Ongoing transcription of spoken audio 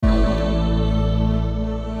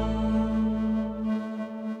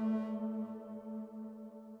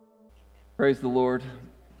Praise the Lord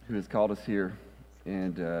who has called us here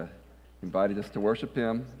and invited us to worship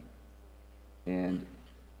Him and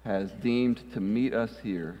has deemed to meet us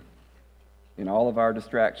here in all of our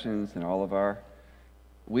distractions and all of our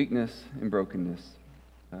weakness and brokenness.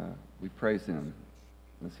 We praise Him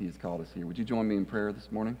as He has called us here. Would you join me in prayer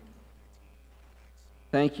this morning?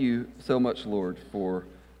 Thank you so much, Lord, for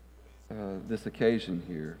this occasion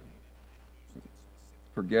here,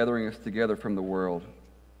 for gathering us together from the world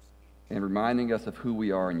and reminding us of who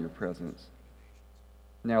we are in your presence.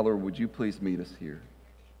 Now, Lord, would you please meet us here?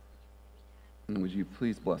 And would you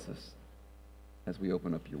please bless us as we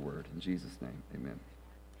open up your word? In Jesus' name, amen.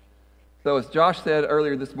 So as Josh said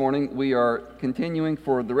earlier this morning, we are continuing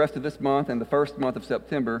for the rest of this month and the first month of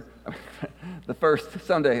September, the first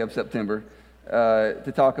Sunday of September,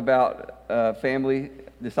 to talk about family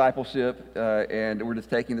discipleship, and we're just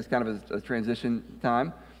taking this kind of a transition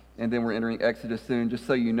time. And then we're entering Exodus soon, just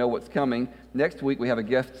so you know what's coming. Next week, we have a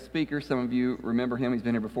guest speaker. Some of you remember him. He's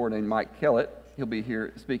been here before, named Mike Kellett. He'll be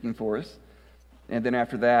here speaking for us. And then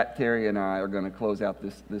after that, Terry and I are going to close out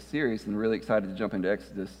this series, and really excited to jump into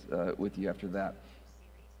Exodus with you after that.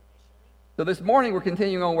 So this morning, we're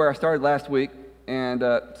continuing on where I started last week. And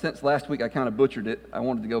since last week I kind of butchered it, I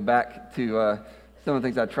wanted to go back to some of the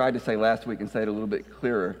things I tried to say last week and say it a little bit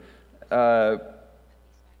clearer.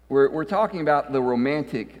 We're talking about the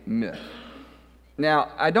romantic myth. Now,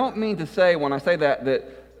 I don't mean to say when I say that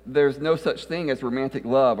there's no such thing as romantic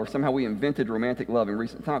love, or somehow we invented romantic love in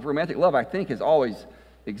recent times. Romantic love, I think, has always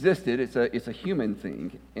existed. It's a human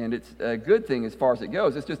thing, and it's a good thing as far as it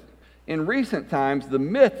goes. It's just in recent times, the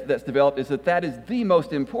myth that's developed is that is the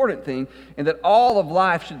most important thing, and that all of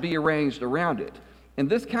life should be arranged around it. And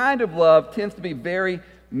this kind of love tends to be very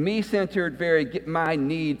me-centered, very get my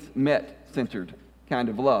needs met-centered kind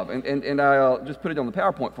of love. And I'll just put it on the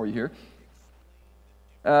PowerPoint for you here.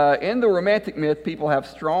 In the romantic myth, people have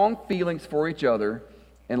strong feelings for each other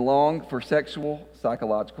and long for sexual,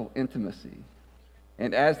 psychological intimacy.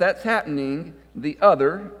 And as that's happening, the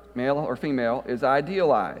other, male or female, is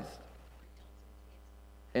idealized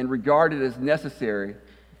and regarded as necessary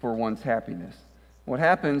for one's happiness. What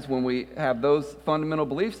happens when we have those fundamental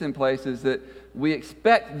beliefs in place is that we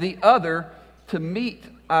expect the other to meet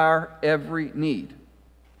our every need.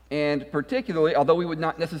 And particularly, although we would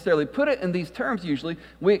not necessarily put it in these terms usually,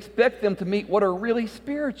 we expect them to meet what are really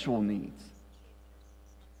spiritual needs.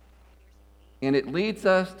 And it leads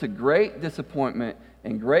us to great disappointment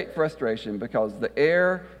and great frustration because the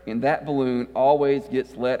air in that balloon always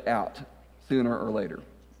gets let out sooner or later.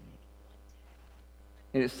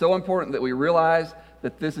 And it's so important that we realize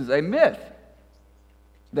that this is a myth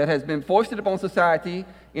that has been foisted upon society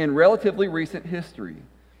in relatively recent history.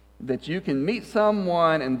 That you can meet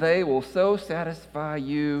someone and they will so satisfy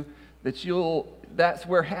you that that's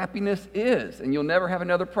where happiness is, and you'll never have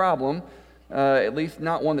another problem, at least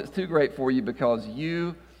not one that's too great for you, because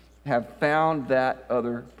you have found that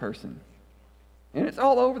other person. And it's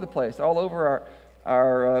all over the place, all over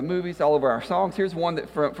our movies, all over our songs. Here's one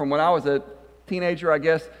that from when I was a teenager, I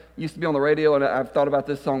guess, used to be on the radio, and I've thought about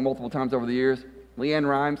this song multiple times over the years. Leanne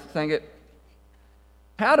Rimes sang it.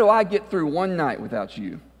 How do I get through one night without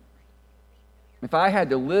you? If I had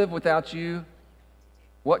to live without you,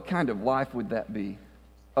 what kind of life would that be?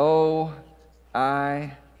 Oh,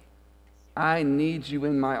 I need you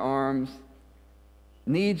in my arms,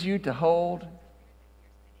 need you to hold.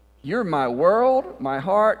 You're my world, my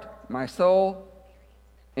heart, my soul.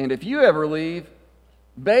 And if you ever leave,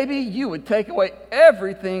 baby, you would take away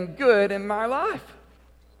everything good in my life.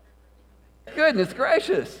 Goodness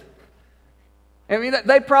gracious. I mean,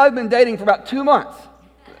 they've probably been dating for about 2 months.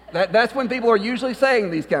 That's when people are usually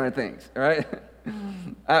saying these kind of things, right?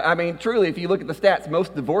 I mean, truly, if you look at the stats,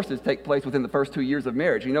 most divorces take place within the first 2 years of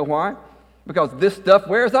marriage. You know why? Because this stuff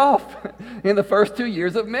wears off in the first 2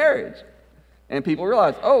 years of marriage. And people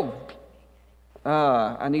realize,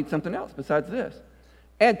 I need something else besides this.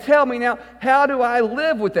 And tell me now, how do I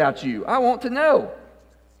live without you? I want to know.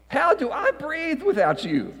 How do I breathe without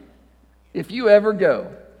you? If you ever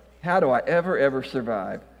go, how do I ever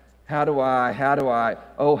survive? How do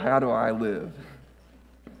I live?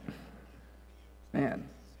 Man,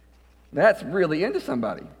 that's really into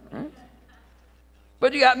somebody, right?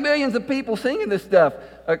 But you got millions of people singing this stuff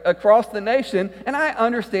across the nation, and I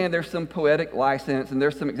understand there's some poetic license and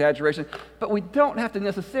there's some exaggeration, but we don't have to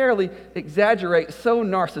necessarily exaggerate so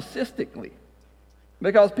narcissistically.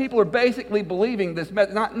 Because people are basically believing this,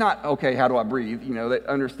 not okay, how do I breathe? You know,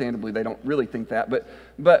 understandably, they don't really think that,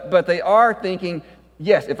 but they are thinking,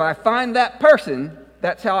 yes, if I find that person,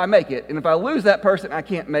 that's how I make it. And if I lose that person, I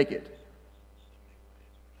can't make it.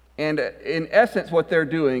 And in essence, what they're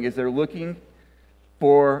doing is they're looking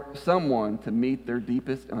for someone to meet their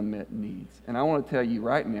deepest unmet needs. And I want to tell you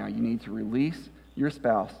right now, you need to release your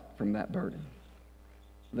spouse from that burden.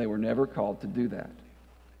 They were never called to do that.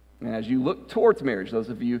 And as you look towards marriage, those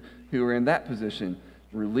of you who are in that position,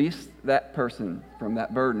 release that person from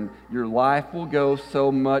that burden. Your life will go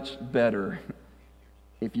so much better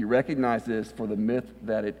if you recognize this for the myth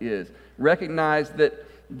that it is. Recognize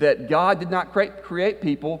that God did not create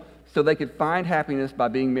people so they could find happiness by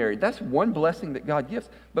being married. That's one blessing that God gives.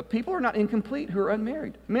 But people are not incomplete who are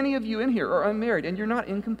unmarried. Many of you in here are unmarried, and you're not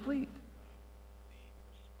incomplete.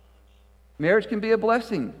 Marriage can be a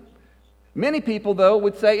blessing. Many people, though,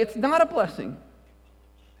 would say it's not a blessing.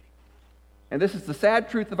 And this is the sad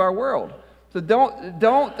truth of our world. So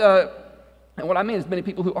and what I mean is many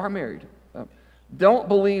people who are married, don't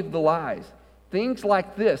believe the lies. Things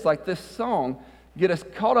like this song, get us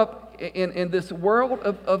caught up in this world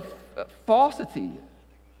of falsity.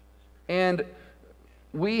 And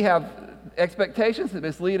we have expectations that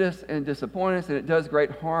mislead us and disappoint us, and it does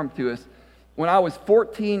great harm to us. When I was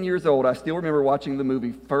 14 years old, I still remember watching the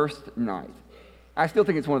movie First Night. I still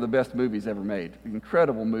think it's one of the best movies ever made. An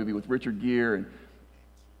incredible movie with Richard Gere, and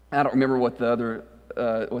I don't remember what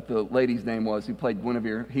the lady's name was who played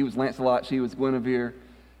Guinevere. He was Lancelot, she was Guinevere.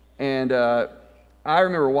 And I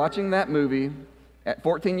remember watching that movie at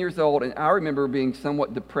 14 years old, and I remember being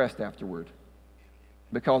somewhat depressed afterward.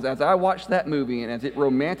 Because as I watched that movie and as it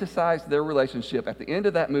romanticized their relationship, at the end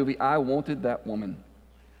of that movie, I wanted that woman.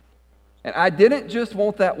 And I didn't just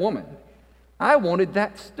want that woman. I wanted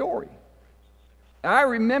that story. I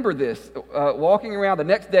remember this, walking around the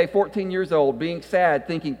next day, 14 years old, being sad,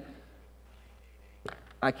 thinking,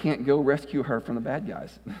 I can't go rescue her from the bad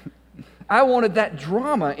guys. I wanted that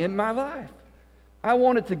drama in my life. I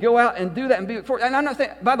wanted to go out and do that and be victorious. And I'm not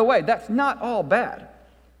saying, by the way, that's not all bad,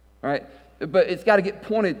 right? But it's got to get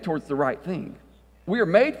pointed towards the right thing. We are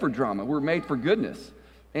made for drama. We're made for goodness.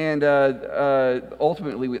 And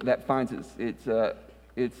ultimately, that finds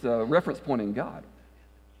its reference point in God.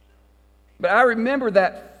 But I remember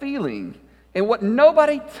that feeling, and what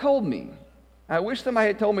nobody told me, I wish somebody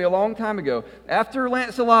had told me a long time ago, after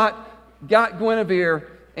Lancelot got Guinevere,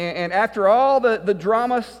 and after all the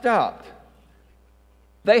drama stopped,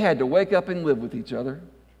 they had to wake up and live with each other.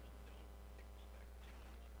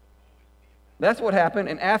 That's what happened.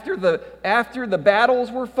 And after the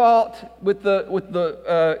battles were fought with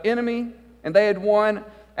the enemy, and they had won,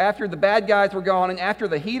 after the bad guys were gone, and after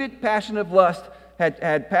the heated passion of lust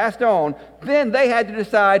had passed on, then they had to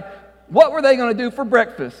decide what were they going to do for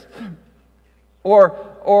breakfast,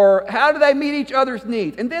 or how do they meet each other's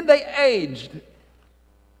needs. And then they aged,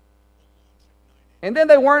 and then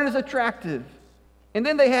they weren't as attractive. And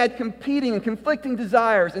then they had competing and conflicting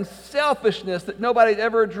desires and selfishness that nobody had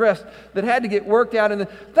ever addressed that had to get worked out. And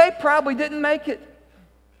they probably didn't make it.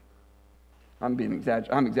 I'm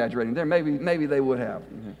exaggerating there. Maybe they would have.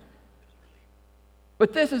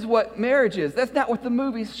 But this is what marriage is. That's not what the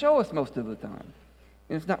movies show us most of the time.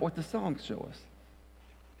 And it's not what the songs show us.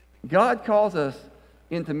 God calls us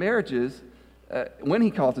into marriages. When He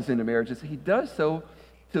calls us into marriages, He does so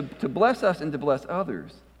to bless us and to bless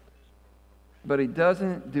others. But He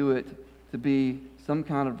doesn't do it to be some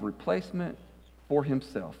kind of replacement for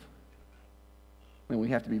Himself. And we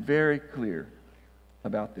have to be very clear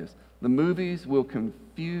about this. The movies will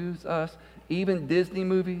confuse us, even Disney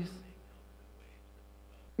movies,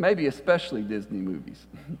 maybe especially Disney movies.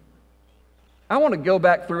 I want to go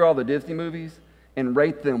back through all the Disney movies and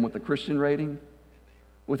rate them with a Christian rating,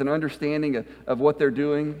 with an understanding of what they're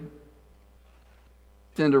doing.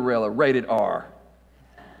 Cinderella, rated R.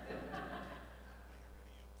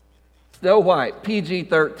 Snow White,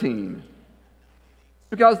 PG-13.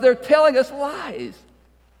 Because they're telling us lies.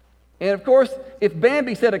 And of course, if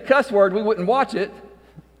Bambi said a cuss word, we wouldn't watch it.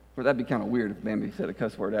 Or that'd be kind of weird if Bambi said a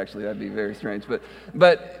cuss word, actually. That'd be very strange.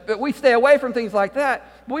 But we stay away from things like that.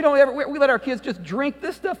 We let our kids just drink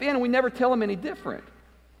this stuff in, and we never tell them any different.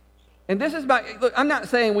 And this is look, I'm not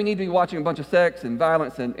saying we need to be watching a bunch of sex and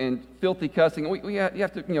violence and filthy cussing. We have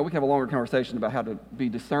to, we can have a longer conversation about how to be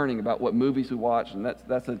discerning about what movies we watch, and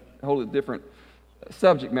that's a wholly different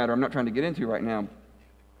subject matter I'm not trying to get into right now.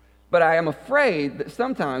 But I am afraid that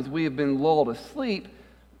sometimes we have been lulled asleep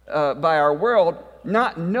by our world,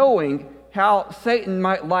 not knowing how Satan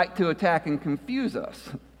might like to attack and confuse us.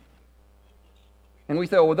 And we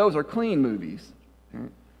say, oh, well, those are clean movies.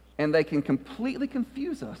 And they can completely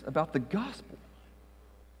confuse us about the gospel.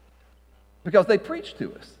 Because they preach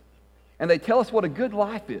to us. And they tell us what a good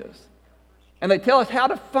life is. And they tell us how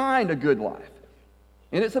to find a good life.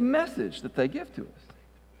 And it's a message that they give to us.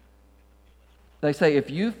 They say, if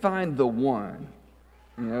you find the one,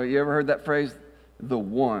 you ever heard that phrase, the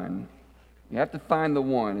one? You have to find the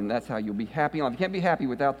one, and that's how you'll be happy in life. You can't be happy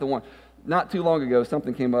without the one. Not too long ago,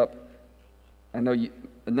 something came up. I know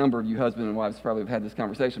a number of you husband and wives probably have had this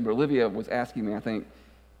conversation, but Olivia was asking me, I think,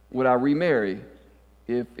 would I remarry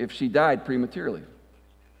if she died prematurely?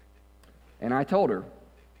 And I told her,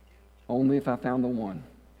 only if I found the one.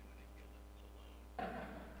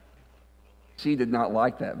 She did not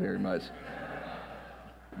like that very much.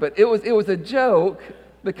 But it was a joke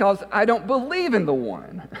because I don't believe in the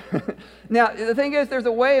one. Now, the thing is, there's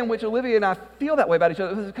a way in which Olivia and I feel that way about each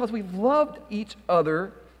other. It's because we've loved each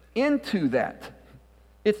other into that.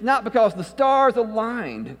 It's not because the stars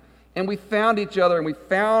aligned and we found each other and we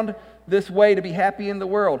found this way to be happy in the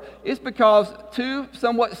world. It's because two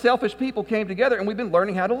somewhat selfish people came together and we've been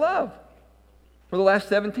learning how to love for the last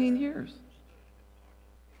 17 years.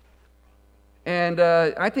 And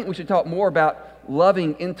I think we should talk more about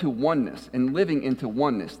loving into oneness and living into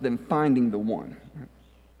oneness than finding the one.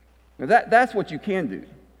 Now that's what you can do.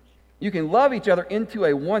 You can love each other into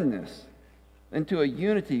a oneness, into a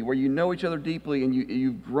unity where you know each other deeply and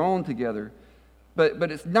you've grown together.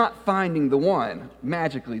 But it's not finding the one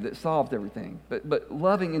magically that solves everything. But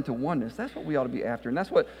loving into oneness, that's what we ought to be after. And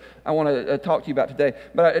that's what I want to talk to you about today.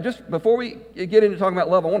 But just before we get into talking about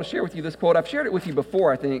love, I want to share with you this quote. I've shared it with you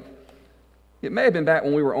before, I think. It may have been back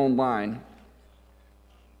when we were online.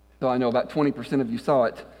 So I know about 20% of you saw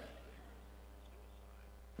it.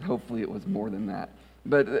 Hopefully it was more than that.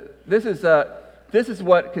 But this is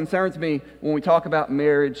what concerns me when we talk about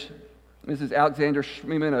marriage. This is Alexander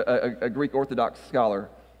Schmemann, a Greek Orthodox scholar.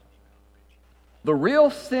 The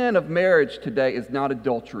real sin of marriage today is not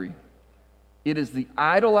adultery. It is the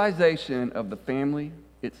idolization of the family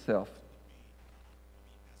itself.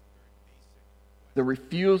 The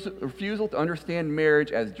refusal to understand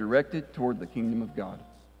marriage as directed toward the kingdom of God.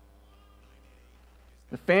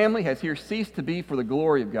 The family has here ceased to be for the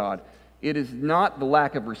glory of God. It is not the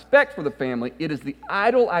lack of respect for the family. It is the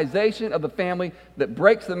idolization of the family that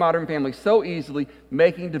breaks the modern family so easily,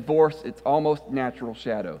 making divorce its almost natural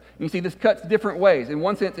shadow. And you see, this cuts different ways. In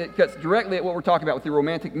one sense, it cuts directly at what we're talking about with the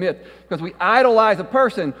romantic myth. Because we idolize a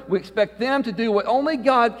person, we expect them to do what only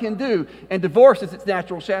God can do, and divorce is its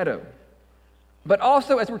natural shadow. But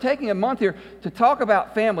also, as we're taking a month here to talk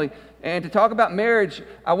about family and to talk about marriage,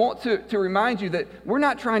 I want to remind you that we're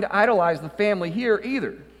not trying to idolize the family here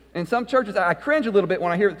either. In some churches, I cringe a little bit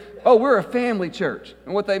when I hear, oh, we're a family church.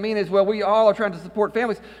 And what they mean is, well, we all are trying to support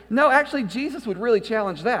families. No, actually, Jesus would really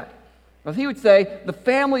challenge that. Because he would say, the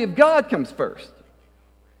family of God comes first.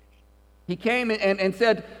 He came and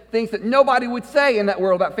said things that nobody would say in that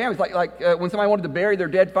world about families. Like when somebody wanted to bury their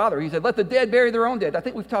dead father, he said, let the dead bury their own dead. I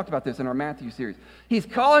think we've talked about this in our Matthew series. He's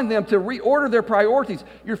calling them to reorder their priorities.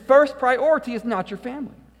 Your first priority is not your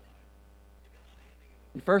family.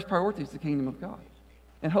 Your first priority is the kingdom of God.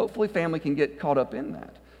 And hopefully family can get caught up in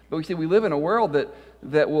that. But we see we live in a world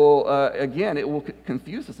that will, again, it will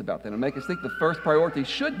confuse us about that and make us think the first priority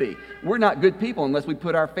should be, we're not good people unless we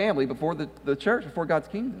put our family before the church, before God's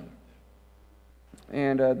kingdom.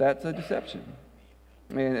 And that's a deception.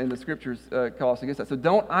 And the scriptures call us against that. So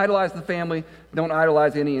don't idolize the family. Don't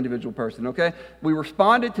idolize any individual person, okay? We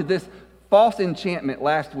responded to this false enchantment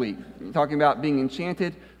last week, talking about being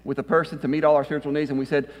enchanted with a person to meet all our spiritual needs. And we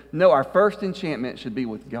said, no, our first enchantment should be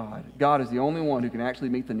with God. God is the only one who can actually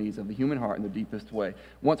meet the needs of the human heart in the deepest way.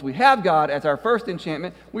 Once we have God as our first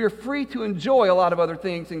enchantment, we are free to enjoy a lot of other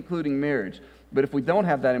things, including marriage. But if we don't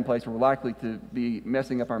have that in place, we're likely to be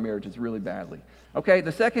messing up our marriages really badly. Okay,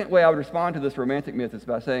 the second way I would respond to this romantic myth is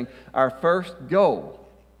by saying our first goal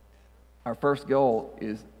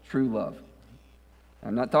is true love.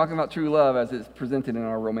 I'm not talking about true love as it's presented in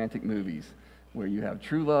our romantic movies, where you have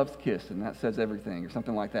true love's kiss and that says everything or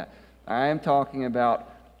something like that. I am talking about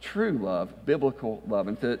true love, biblical love.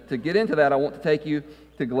 And to get into that, I want to take you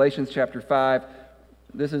to Galatians chapter 5.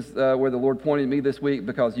 This is where the Lord pointed me this week,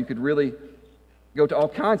 because you could really go to all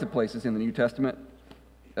kinds of places in the New Testament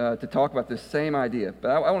to talk about this same idea. But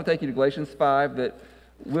I want to take you to Galatians 5 that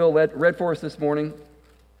Will read for us this morning.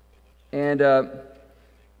 And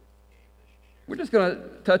we're just going to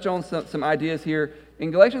touch on some ideas here. In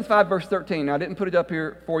Galatians 5, verse 13, now I didn't put it up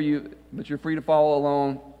here for you, but you're free to follow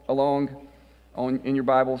along in your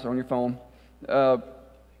Bibles or on your phone.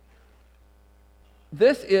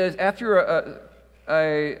 This is after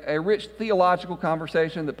a rich theological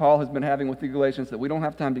conversation that Paul has been having with the Galatians that we don't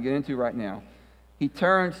have time to get into right now. He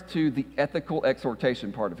turns to the ethical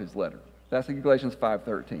exhortation part of his letter. That's in Galatians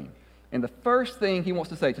 5:13. And the first thing he wants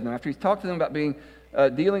to say to them, after he's talked to them about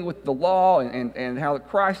dealing with the law and how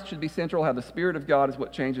Christ should be central, how the Spirit of God is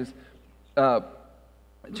what changes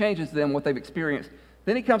changes them, what they've experienced.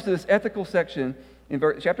 Then he comes to this ethical section in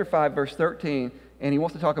chapter 5, verse 13, and he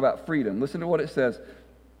wants to talk about freedom. Listen to what it says.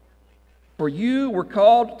 For you were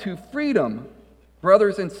called to freedom,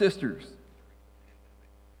 brothers and sisters.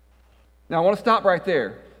 Now, I want to stop right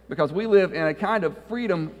there because we live in a kind of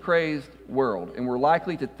freedom-crazed world, and we're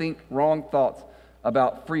likely to think wrong thoughts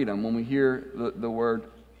about freedom when we hear the word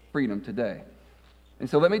freedom today. And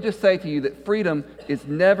so let me just say to you that freedom is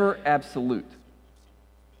never absolute.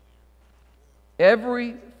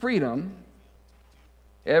 Every freedom,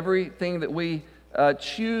 everything that we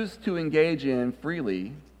choose to engage in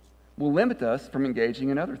freely will limit us from engaging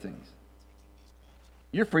in other things.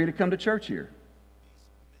 You're free to come to church here,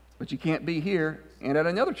 but you can't be here and at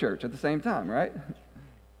another church at the same time, right?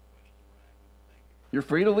 You're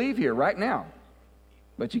free to leave here right now,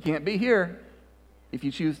 but you can't be here if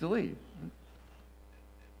you choose to leave.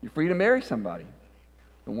 You're free to marry somebody,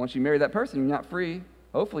 but once you marry that person, you're not free.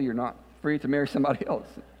 Hopefully you're not free to marry somebody else.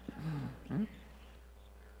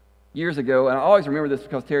 Years ago, and I always remember this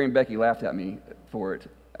because Terry and Becky laughed at me for it.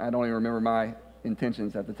 I don't even remember my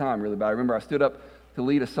intentions at the time, really, but I remember I stood up to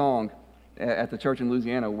lead a song at the church in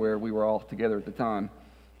Louisiana where we were all together at the time.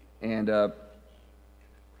 And that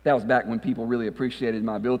was back when people really appreciated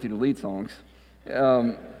my ability to lead songs.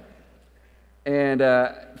 For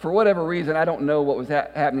whatever reason, I don't know what was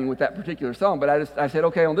happening with that particular song, but I said,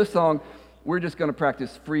 okay, on this song, we're just going to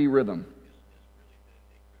practice free rhythm.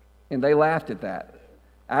 And they laughed at that.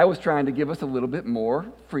 I was trying to give us a little bit more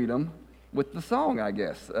freedom with the song, I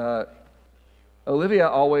guess. Olivia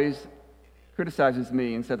always criticizes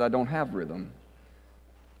me and says I don't have rhythm.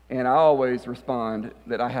 And I always respond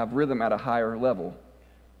that I have rhythm at a higher level.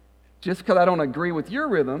 Just because I don't agree with your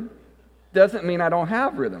rhythm doesn't mean I don't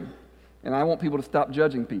have rhythm. And I want people to stop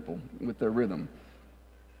judging people with their rhythm.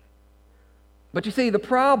 But you see,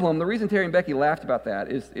 the reason Terry and Becky laughed about that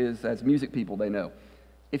is as music people, they know.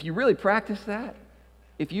 If you really practice that,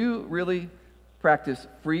 if you really practice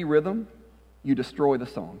free rhythm, you destroy the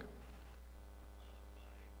song.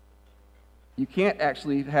 You can't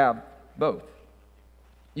actually have both.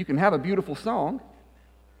 You can have a beautiful song,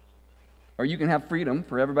 or you can have freedom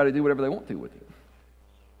for everybody to do whatever they want to with it.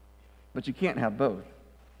 But you can't have both.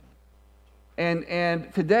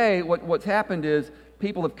 And today, what's happened is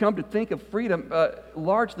people have come to think of freedom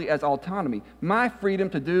largely as autonomy. My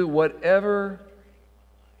freedom to do whatever,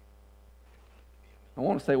 I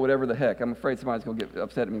want to say whatever the heck. I'm afraid somebody's going to get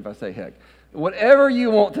upset at me if I say heck. Whatever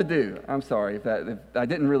you want to do. I'm sorry if I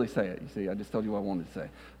didn't really say it. You see, I just told you what I wanted to say.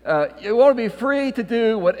 You want to be free to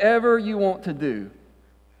do whatever you want to do.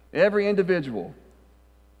 Every individual.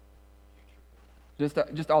 Just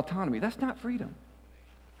autonomy. That's not freedom.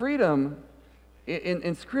 Freedom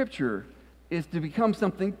in Scripture is to become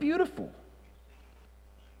something beautiful.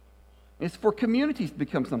 It's for communities to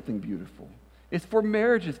become something beautiful. It's for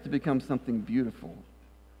marriages to become something beautiful.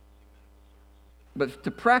 But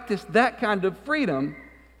to practice that kind of freedom,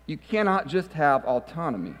 you cannot just have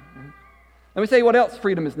autonomy. Let me say what else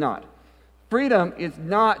freedom is not. Freedom is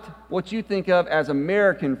not what you think of as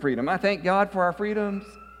American freedom. I thank God for our freedoms.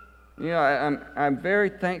 You know, I'm very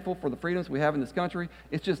thankful for the freedoms we have in this country.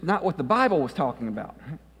 It's just not what the Bible was talking about.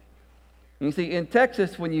 And you see, in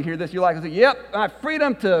Texas, when you hear this, you're like, yep, I have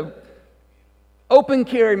freedom to open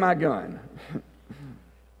carry my gun.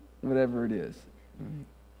 Whatever it is.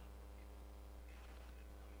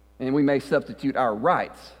 And we may substitute our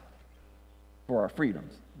rights for our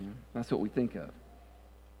freedoms. That's what we think of.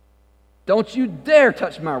 Don't you dare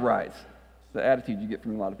touch my rights. The attitude you get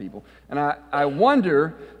from a lot of people. And I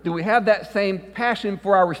wonder, do we have that same passion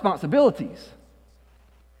for our responsibilities?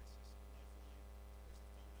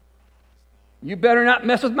 You better not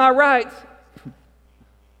mess with my rights.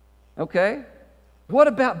 Okay? What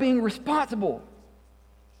about being responsible?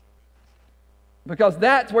 Because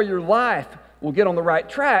that's where your life will get on the right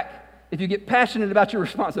track if you get passionate about your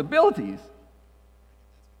responsibilities,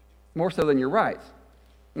 more so than your rights.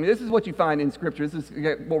 I mean, this is what you find in Scripture. This is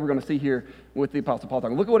what we're going to see here with the Apostle Paul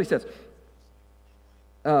talking. Look at what he says.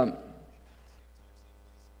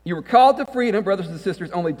 You were called to freedom, brothers and sisters,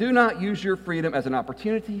 only do not use your freedom as an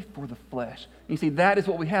opportunity for the flesh. You see, that is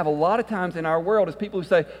what we have a lot of times in our world is people who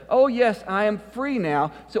say, oh yes, I am free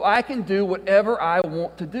now, so I can do whatever I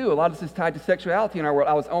want to do. A lot of this is tied to sexuality in our world.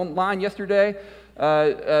 I was online yesterday,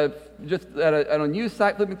 just at a news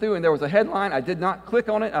site flipping through, and there was a headline. I did not click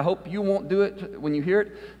on it. I hope you won't do it when you hear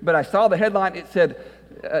it. But I saw the headline. It said,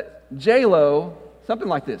 J-Lo, something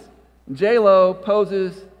like this. J-Lo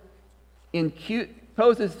poses, I'm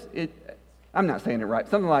not saying it right,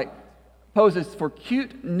 something like poses for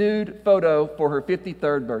cute nude photo for her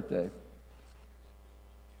 53rd birthday.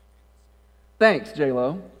 Thanks,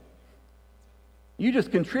 J-Lo. You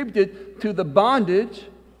just contributed to the bondage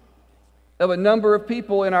of a number of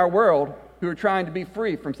people in our world who are trying to be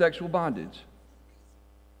free from sexual bondage.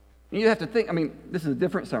 And you have to think, this is a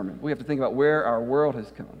different sermon. We have to think about where our world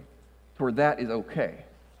has come to where that is okay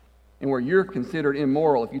and where you're considered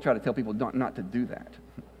immoral if you try to tell people not to do that.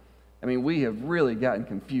 We have really gotten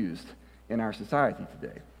confused in our society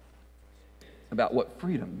today about what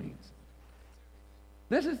freedom means.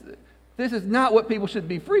 This is not what people should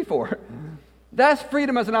be free for. That's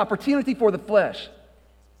freedom as an opportunity for the flesh.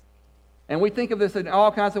 And we think of this in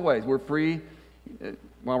all kinds of ways. We're free,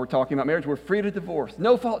 while we're talking about marriage, we're free to divorce.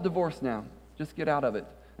 No-fault divorce now. Just get out of it.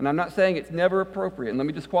 And I'm not saying it's never appropriate. And let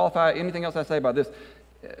me just qualify anything else I say about this.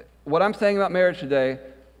 What I'm saying about marriage today,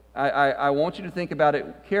 I want you to think about it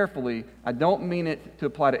carefully. I don't mean it to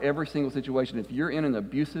apply to every single situation. If you're in an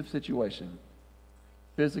abusive situation,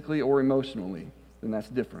 physically or emotionally, then that's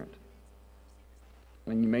different.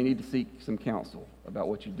 And you may need to seek some counsel about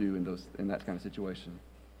what you do in that kind of situation.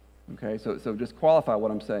 Okay, so just qualify what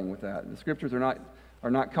I'm saying with that. The scriptures are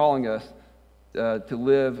not calling us to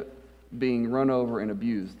live being run over and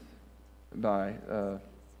abused by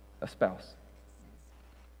a spouse.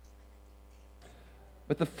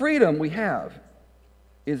 But the freedom we have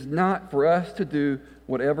is not for us to do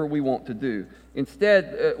whatever we want to do.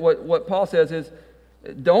 Instead, what Paul says is,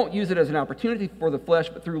 don't use it as an opportunity for the flesh,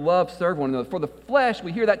 but through love serve one another. For the flesh,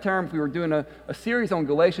 we hear that term. If we were doing a series on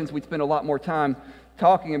Galatians, we'd spend a lot more time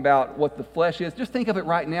talking about what the flesh is. Just think of it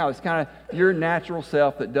right now. It's kind of your natural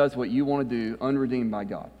self that does what you want to do, unredeemed by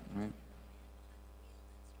God. Right?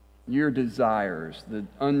 Your desires, the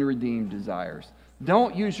unredeemed desires.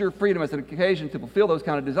 Don't use your freedom as an occasion to fulfill those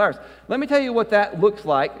kind of desires. Let me tell you what that looks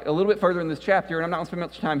like a little bit further in this chapter, and I'm not going to spend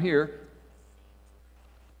much time here.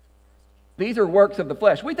 These are works of the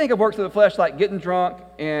flesh. We think of works of the flesh like getting drunk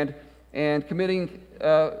and committing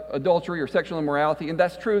adultery or sexual immorality, and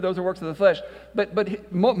that's true. Those are works of the flesh.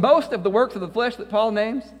 But most of the works of the flesh that Paul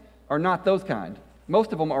names are not those kind.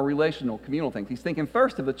 Most of them are relational, communal things. He's thinking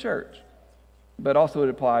first of the church, but also it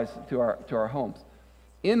applies to our homes.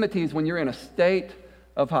 Enmity is when you're in a state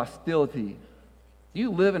of hostility. Do you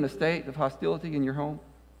live in a state of hostility in your home?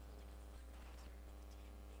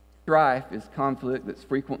 Strife is conflict that's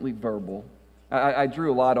frequently verbal. I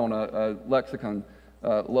drew a lot on a lexicon,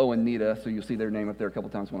 Lowe and Nita, so you'll see their name up there a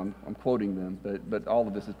couple times when I'm quoting them, but all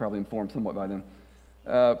of this is probably informed somewhat by them.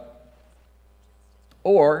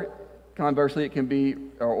 Or, conversely, it can be,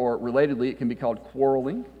 or relatedly, it can be called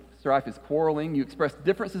quarreling. Strife is quarreling. You express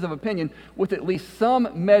differences of opinion with at least some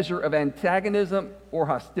measure of antagonism or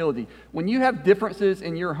hostility. When you have differences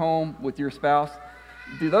in your home with your spouse,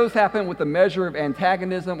 do those happen with a measure of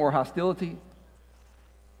antagonism or hostility?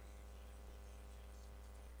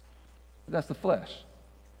 That's the flesh.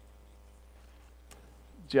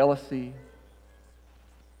 Jealousy,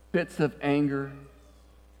 fits of anger,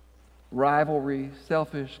 rivalry,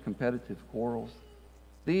 selfish, competitive quarrels.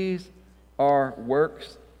 These are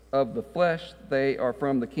works of the flesh. They are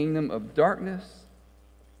from the kingdom of darkness.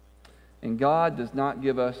 And God does not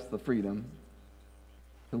give us the freedom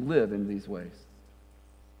to live in these ways.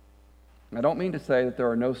 I don't mean to say that there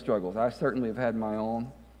are no struggles. I certainly have had my own,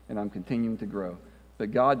 and I'm continuing to grow.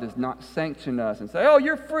 But God does not sanction us and say, oh,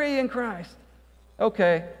 you're free in Christ.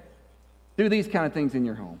 Okay, do these kind of things in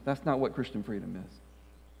your home. That's not what Christian freedom is.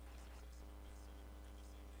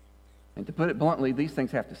 And to put it bluntly, these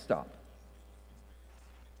things have to stop.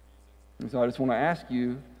 And so I just want to ask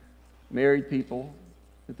you, married people,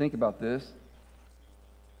 to think about this.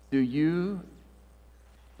 Do you,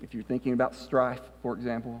 if you're thinking about strife, for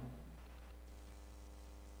example,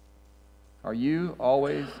 are you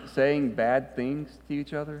always saying bad things to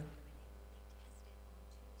each other?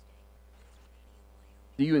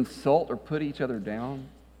 Do you insult or put each other down?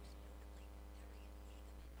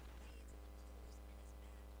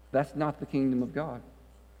 That's not the kingdom of God.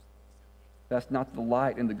 That's not the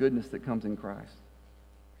light and the goodness that comes in Christ.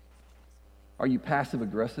 Are you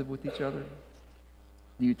passive-aggressive with each other?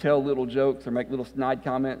 Do you tell little jokes or make little snide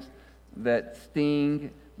comments that sting,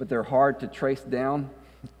 but they're hard to trace down?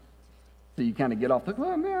 So you kind of get off the,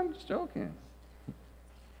 oh man, I'm just joking. Is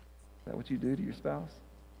that what you do to your spouse?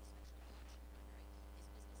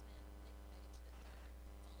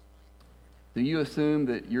 Do you assume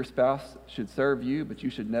that your spouse should serve you, but you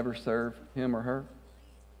should never serve him or her?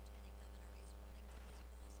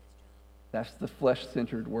 That's the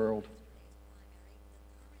flesh-centered world.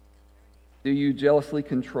 Do you jealously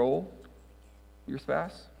control your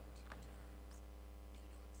spouse?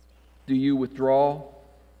 Do you withdraw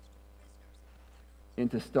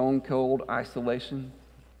into stone-cold isolation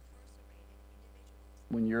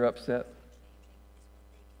when you're upset?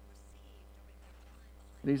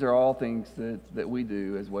 These are all things that we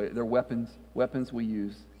do as they're weapons we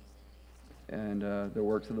use, and they're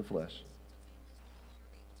works of the flesh.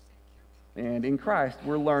 And in Christ,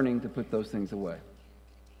 we're learning to put those things away.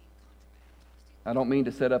 I don't mean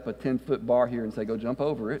to set up a 10-foot bar here and say, go jump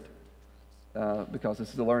over it, because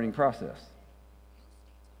this is a learning process.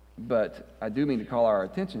 But I do mean to call our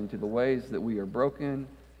attention to the ways that we are broken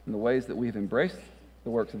and the ways that we've embraced the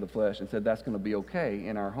works of the flesh and said that's going to be okay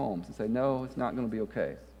in our homes. And say, no, it's not going to be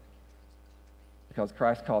okay, because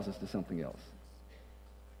Christ calls us to something else.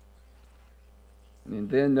 And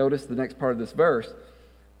then notice the next part of this verse.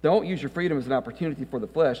 Don't use your freedom as an opportunity for the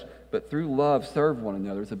flesh, but through love serve one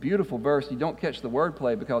another. It's a beautiful verse. You don't catch the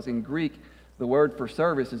wordplay because in Greek, the word for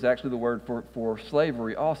service is actually the word for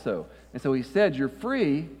slavery also. And so he said, you're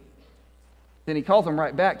free. Then he calls them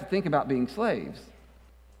right back to think about being slaves,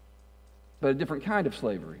 but a different kind of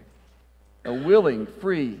slavery. A willing,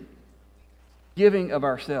 free giving of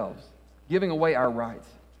ourselves, giving away our rights,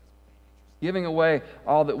 giving away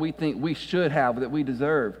all that we think we should have, that we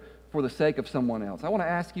deserve, for the sake of someone else. I want to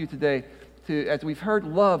ask you today, as we've heard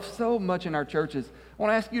love so much in our churches, I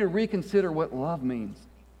want to ask you to reconsider what love means.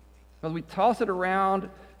 Because we toss it around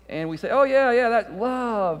and we say, oh yeah, that's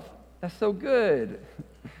love. That's so good.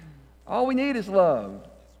 All we need is love.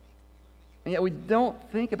 And yet we don't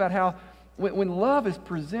think about how when love is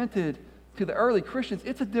presented to the early Christians,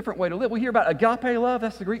 it's a different way to live. We hear about agape love,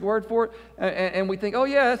 that's the Greek word for it, and we think, oh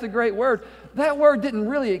yeah, that's a great word. That word didn't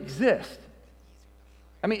really exist.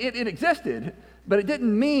 I mean, it existed, but it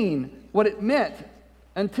didn't mean what it meant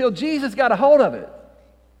until Jesus got a hold of it.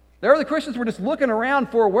 The early Christians were just looking around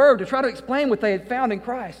for a word to try to explain what they had found in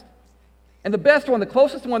Christ. And the best one, the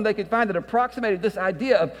closest one they could find that approximated this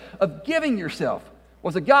idea of giving yourself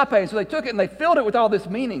was agape. And so they took it and they filled it with all this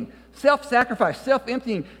meaning. Self-sacrifice,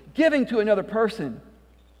 self-emptying, giving to another person.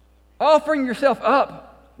 Offering yourself up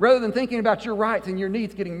rather than thinking about your rights and your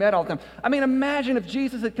needs getting met all the time. I mean, imagine if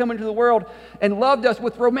Jesus had come into the world and loved us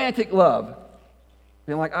with romantic love.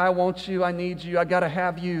 Being like, I want you, I need you, I got to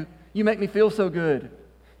have you. You make me feel so good.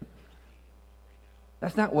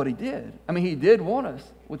 That's not what he did. I mean, he did want us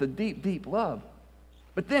with a deep, deep love.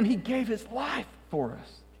 But then he gave his life for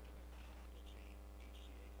us.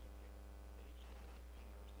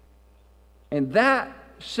 And that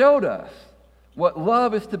showed us what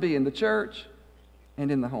love is to be in the church and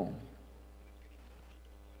in the home.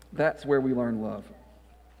 That's where we learn love.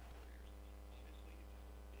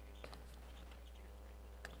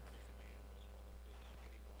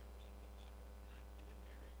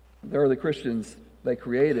 The early Christians, they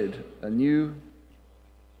created a new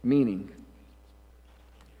meaning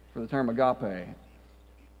for the term agape.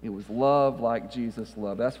 It was love like Jesus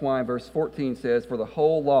loved. That's why verse 14 says, for the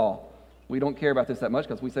whole law. We don't care about this that much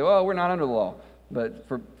because we say, oh, we're not under the law. But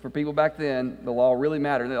for people back then, the law really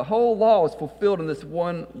mattered. The whole law is fulfilled in this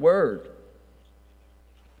one word.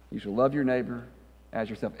 You shall love your neighbor as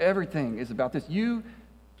yourself. Everything is about this. You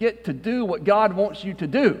get to do what God wants you to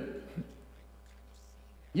do.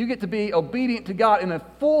 You get to be obedient to God in a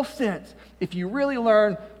full sense if you really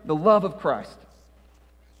learn the love of Christ.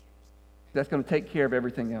 That's going to take care of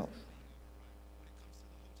everything else.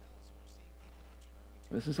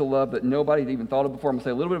 This is a love that nobody had even thought of before. I'm going to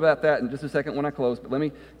say a little bit about that in just a second when I close, but let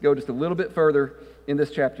me go just a little bit further in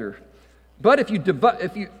this chapter. But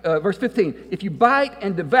verse 15, if you bite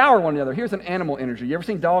and devour one another, here's an animal imagery. You ever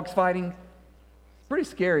seen dogs fighting? Pretty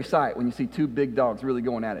scary sight when you see two big dogs really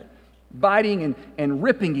going at it. Biting and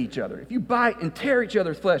ripping each other. If you bite and tear each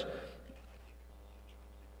other's flesh,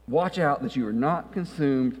 watch out that you are not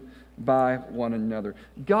consumed by one another.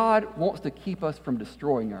 God wants to keep us from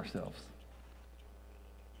destroying ourselves.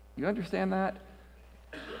 You understand that?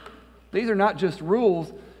 These are not just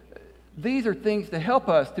rules. These are things to help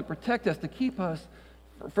us, to protect us, to keep us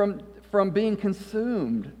from being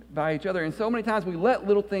consumed by each other. And so many times we let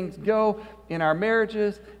little things go in our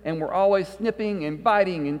marriages, and we're always snipping and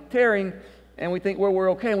biting and tearing, and we think, well,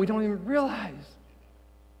 we're okay, and we don't even realize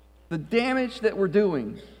the damage that we're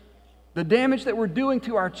doing, the damage that we're doing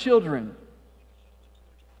to our children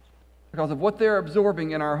because of what they're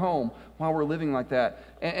absorbing in our home while we're living like that.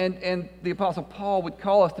 And the Apostle Paul would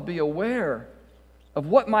call us to be aware of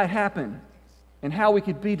what might happen and how we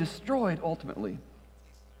could be destroyed ultimately.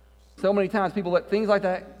 So many times people let things like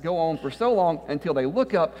that go on for so long until they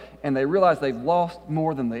look up and they realize they've lost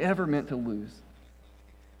more than they ever meant to lose.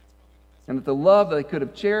 And that the love they could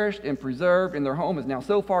have cherished and preserved in their home is now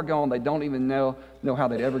so far gone they don't even know how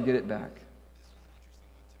they'd ever get it back.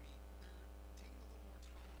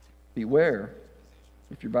 Beware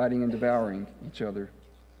if you're biting and devouring each other.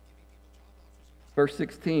 Verse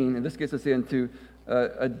 16, and this gets us into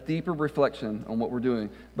a deeper reflection on what we're doing.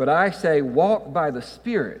 But I say, walk by the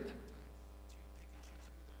Spirit,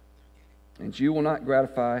 and you will not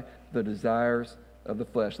gratify the desires of the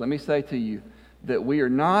flesh. Let me say to you that we are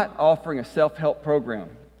not offering a self-help program.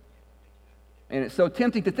 And it's so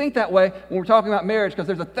tempting to think that way when we're talking about marriage, because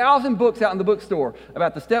there's 1,000 books out in the bookstore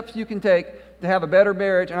about the steps you can take to have a better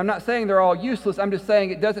marriage. And I'm not saying they're all useless. I'm just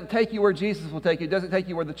saying it doesn't take you where Jesus will take you. It doesn't take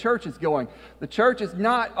you where the church is going. The church is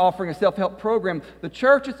not offering a self-help program. The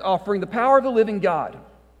church is offering the power of the living God.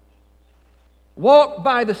 Walk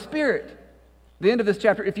by the Spirit. The end of this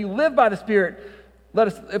chapter, if you live by the Spirit,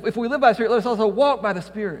 if we live by the Spirit, let us also walk by the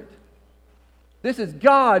Spirit. This is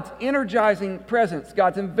God's energizing presence,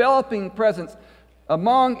 God's enveloping presence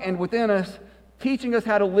among and within us, teaching us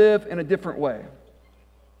how to live in a different way.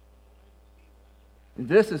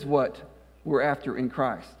 This is what we're after in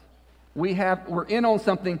Christ. We're in on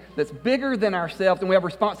something that's bigger than ourselves, and we have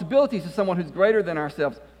responsibilities to someone who's greater than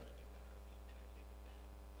ourselves.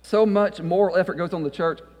 So much moral effort goes on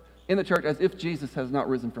in the church as if Jesus has not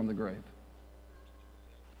risen from the grave.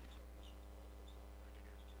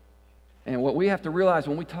 And what we have to realize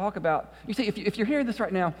when we talk about, you see, if you're hearing this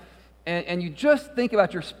right now, and you just think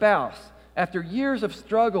about your spouse after years of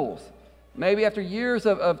struggles, maybe after years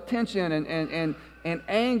of tension and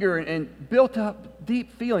anger and built up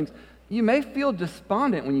deep feelings, you may feel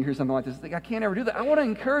despondent when you hear something like this. Think, I can't ever do that. I want to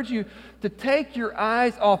encourage you to take your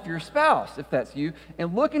eyes off your spouse, if that's you,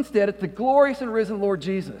 and look instead at the glorious and risen Lord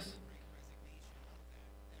Jesus.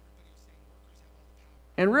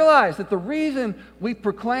 And realize that the reason we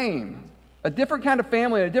proclaim a different kind of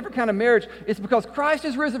family and a different kind of marriage is because Christ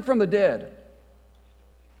is risen from the dead.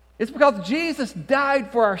 It's because Jesus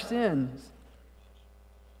died for our sins.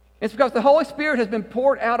 It's because the Holy Spirit has been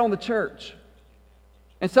poured out on the church.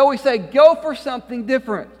 And so we say, go for something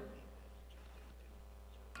different.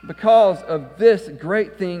 Because of this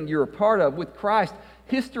great thing you're a part of. With Christ,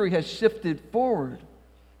 history has shifted forward.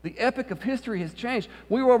 The epic of history has changed.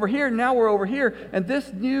 We were over here, now we're over here. And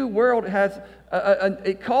this new world has,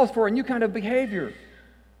 it calls for a new kind of behavior,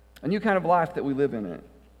 a new kind of life that we live in it.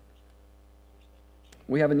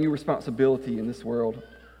 We have a new responsibility in this world.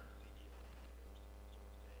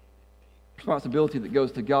 Responsibility that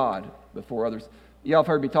goes to God before others. Y'all have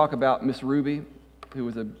heard me talk about Miss Ruby, who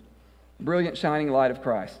was a brilliant shining light of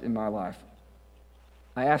Christ in my life.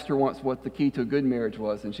 I asked her once what the key to a good marriage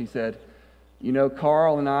was, and she said, you know,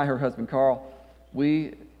 Carl and I, her husband Carl,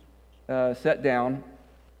 we sat down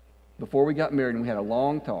before we got married and we had a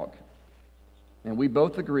long talk. And we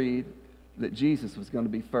both agreed that Jesus was going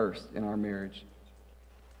to be first in our marriage.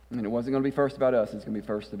 And it wasn't going to be first about us, it's going to be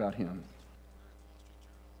first about him.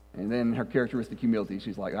 And then her characteristic humility,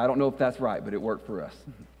 she's like, I don't know if that's right, but it worked for us.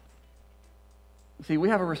 See, we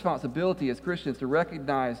have a responsibility as Christians to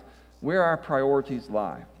recognize where our priorities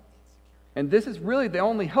lie. And this is really the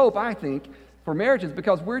only hope, I think, for marriages,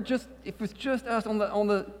 because if it's just us on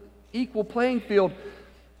the equal playing field,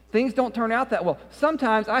 things don't turn out that well.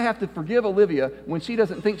 Sometimes I have to forgive Olivia when she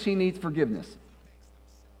doesn't think she needs forgiveness.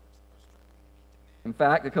 In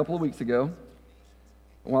fact, a couple of weeks ago,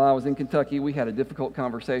 while I was in Kentucky, we had a difficult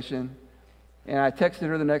conversation, and I texted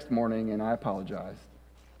her the next morning, and I apologized.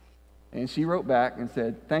 And she wrote back and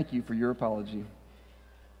said, thank you for your apology.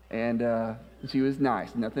 And she was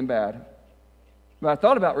nice, nothing bad. But I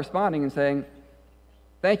thought about responding and saying,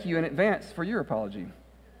 thank you in advance for your apology.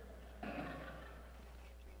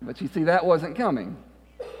 But you see, that wasn't coming.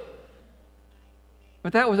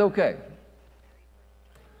 But that was okay.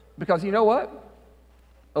 Because you know what?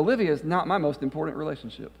 Olivia is not my most important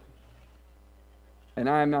relationship. And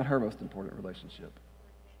I am not her most important relationship.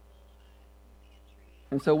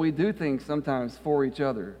 And so we do things sometimes for each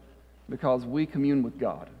other because we commune with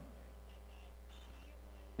God.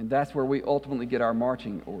 And that's where we ultimately get our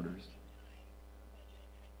marching orders.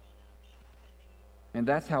 And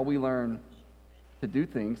that's how we learn to do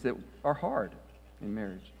things that are hard in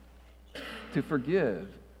marriage. To forgive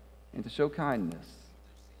and to show kindness.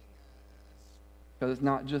 Because it's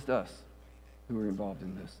not just us who are involved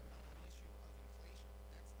in this.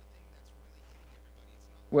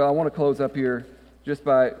 Well, I want to close up here just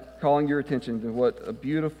by calling your attention to what a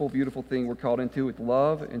beautiful, beautiful thing we're called into with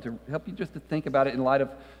love, and to help you just to think about it in light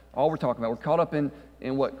of all we're talking about. We're caught up in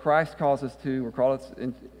what Christ calls us to. We're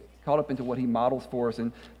caught up into what he models for us.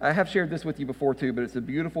 And I have shared this with you before too, but it's a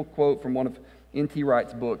beautiful quote from one of N.T.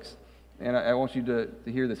 Wright's books. And I want you to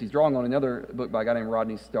hear this. He's drawing on another book by a guy named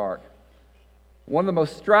Rodney Stark. One of the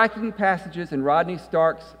most striking passages in Rodney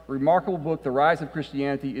Stark's remarkable book, The Rise of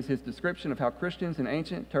Christianity, is his description of how Christians in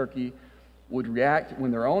ancient Turkey would react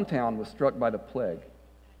when their own town was struck by the plague.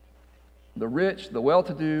 The rich, the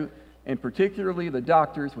well-to-do, and particularly the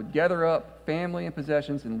doctors, would gather up family and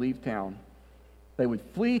possessions and leave town. They would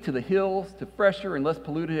flee to the hills, to fresher and less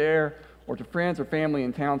polluted air, or to friends or family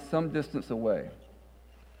in towns some distance away.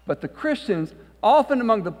 But the Christians, often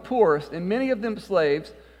among the poorest, and many of them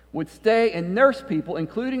slaves, would stay and nurse people,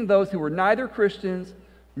 including those who were neither Christians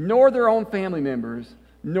nor their own family members,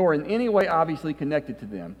 nor in any way obviously connected to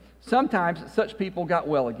them. Sometimes such people got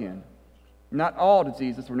well again. Not all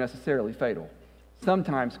diseases were necessarily fatal.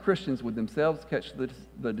 Sometimes Christians would themselves catch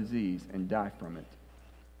the disease and die from it.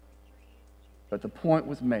 But the point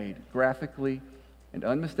was made graphically and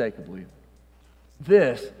unmistakably.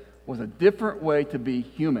 This was a different way to be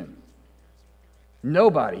human.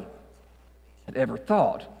 Nobody had ever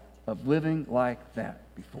thought of living like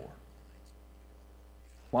that before.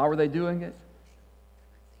 Why were they doing it?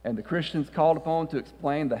 And the Christians called upon to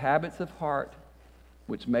explain the habits of heart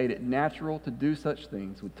which made it natural to do such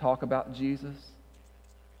things would talk about Jesus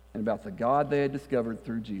and about the God they had discovered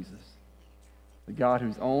through Jesus, the God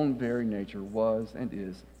whose own very nature was and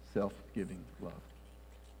is self-giving love.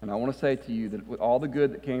 And I want to say to you that with all the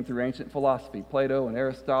good that came through ancient philosophy, Plato and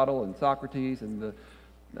Aristotle and Socrates and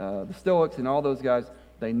the Stoics and all those guys,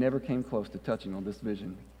 they never came close to touching on this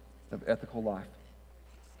vision of ethical life.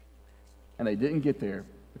 And they didn't get there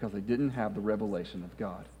because they didn't have the revelation of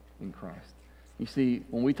God in Christ. You see,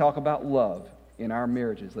 when we talk about love in our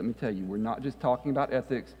marriages, let me tell you, we're not just talking about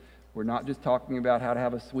ethics. We're not just talking about how to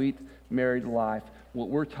have a sweet married life. What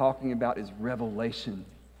we're talking about is revelation.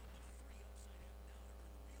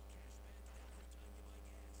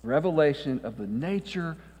 Revelation of the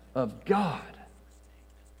nature of God.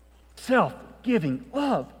 Self-giving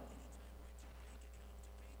love.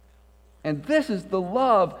 And this is the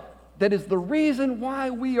love that is the reason why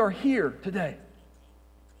we are here today.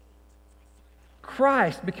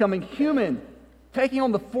 Christ becoming human, taking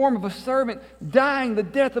on the form of a servant, dying the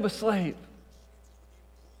death of a slave.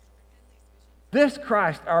 This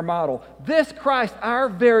Christ, our model. This Christ, our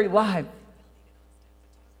very life.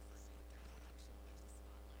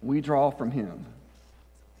 We draw from Him.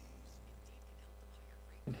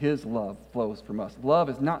 And His love flows from us. Love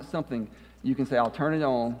is not something you can say, I'll turn it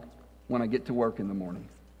on when I get to work in the morning.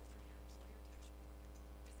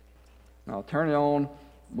 I'll turn it on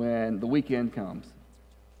when the weekend comes.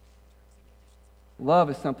 Love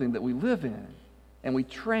is something that we live in and we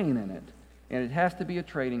train in it, and it has to be a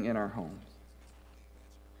training in our homes.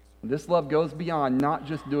 And this love goes beyond not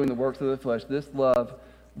just doing the works of the flesh. This love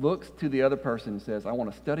looks to the other person and says, I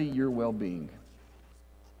want to study your well-being.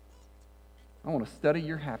 I want to study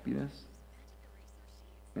your happiness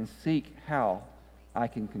and seek how I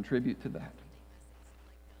can contribute to that.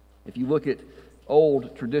 If you look at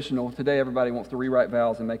old traditional, today everybody wants to rewrite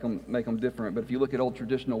vows and make them different, but if you look at old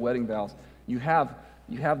traditional wedding vows, you have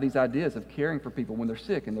these ideas of caring for people when they're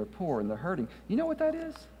sick and they're poor and they're hurting. You know what that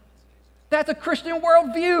is? That's a Christian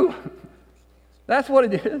worldview. That's what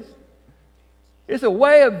it is. It's a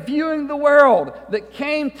way of viewing the world that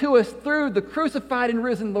came to us through the crucified and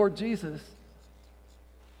risen Lord Jesus.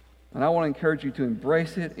 And I want to encourage you to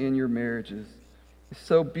embrace it in your marriages. It's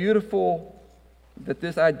so beautiful that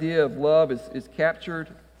this idea of love is captured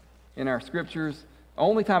in our scriptures.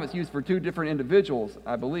 Only time it's used for two different individuals,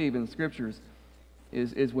 I believe, in the scriptures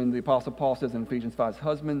is when the Apostle Paul says in Ephesians 5,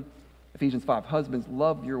 husbands,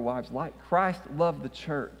 love your wives like Christ loved the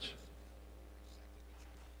church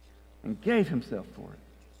and gave himself for it.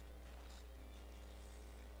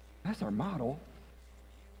 That's our model.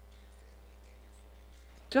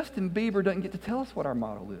 Justin Bieber doesn't get to tell us what our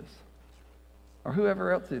model is, or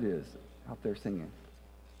whoever else it is out there singing.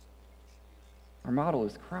 Our model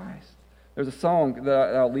is Christ. There's a song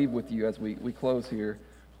that I'll leave with you as we close here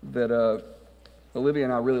that Olivia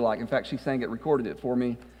and I really like. In fact, she sang it, recorded it for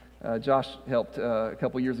me. Josh helped a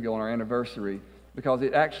couple years ago on our anniversary because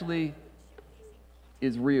it actually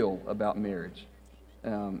is real about marriage.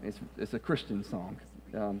 It's a Christian song.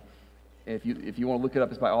 If you want to look it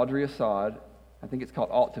up, it's by Audrey Assad. I think it's called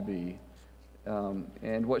Ought to Be.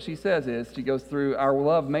 And what she says is, she goes through, our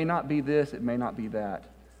love may not be this, it may not be that.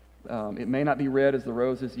 It may not be red as the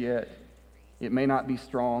roses yet. It may not be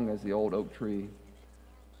strong as the old oak tree.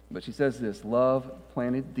 But she says this, love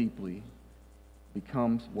planted deeply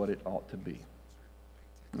becomes what it ought to be.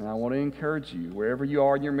 And I want to encourage you, wherever you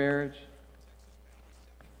are in your marriage,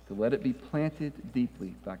 to let it be planted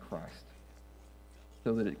deeply by Christ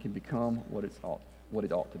so that it can become what it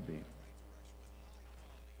ought to be.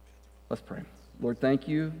 Let's pray. Lord, thank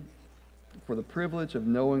you for the privilege of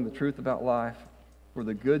knowing the truth about life, for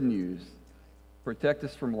the good news. Protect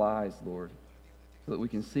us from lies, Lord, so that we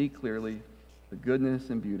can see clearly the goodness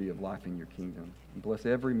and beauty of life in your kingdom. And bless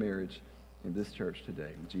every marriage in this church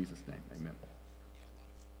today. In Jesus' name, amen.